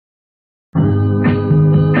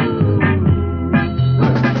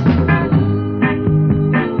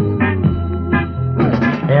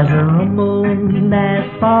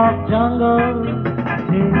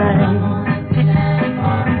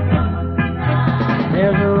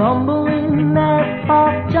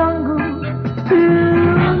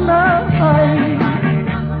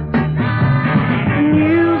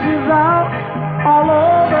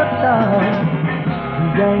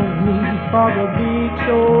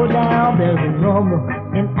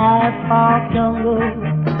rumble in asphalt jungle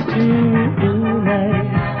tonight.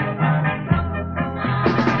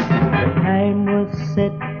 The time was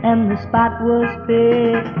set and the spot was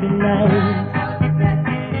picked tonight.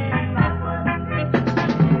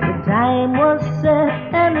 The time was set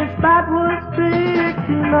and the spot was picked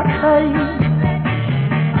tonight.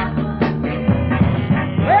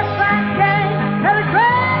 Westside gang had a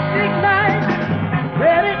great big night,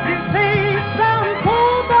 ready to see some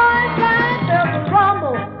poor boys night. There's a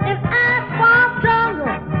rumble in asphalt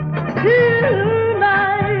jungle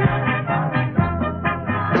tonight.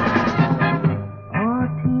 Oh,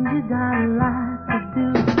 teens, you got a lot to do.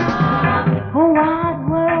 Whole wide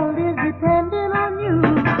world is depending on you.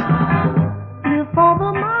 Live for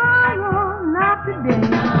tomorrow, not today.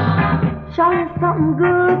 Show you something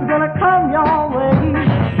good's gonna come your way.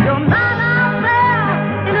 You're not out there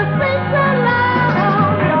in the streets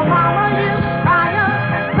alone. Your mama is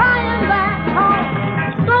crying back home.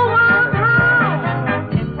 Go on home.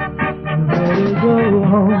 You better go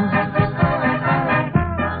home.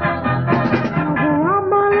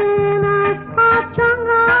 Rumbling asphalt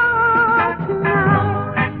jungle tonight.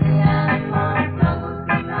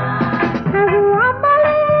 There's a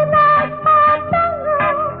rumbling asphalt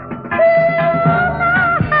jungle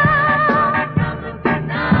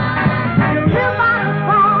tonight. You live by the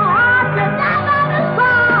song, you die by the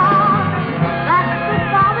song. That's the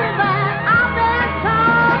story that I've been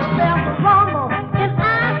told. There's a rumble in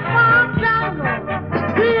asphalt jungle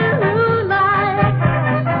tonight.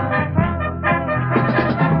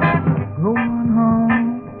 Go on home,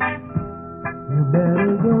 you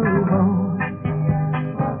better go home.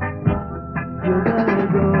 You better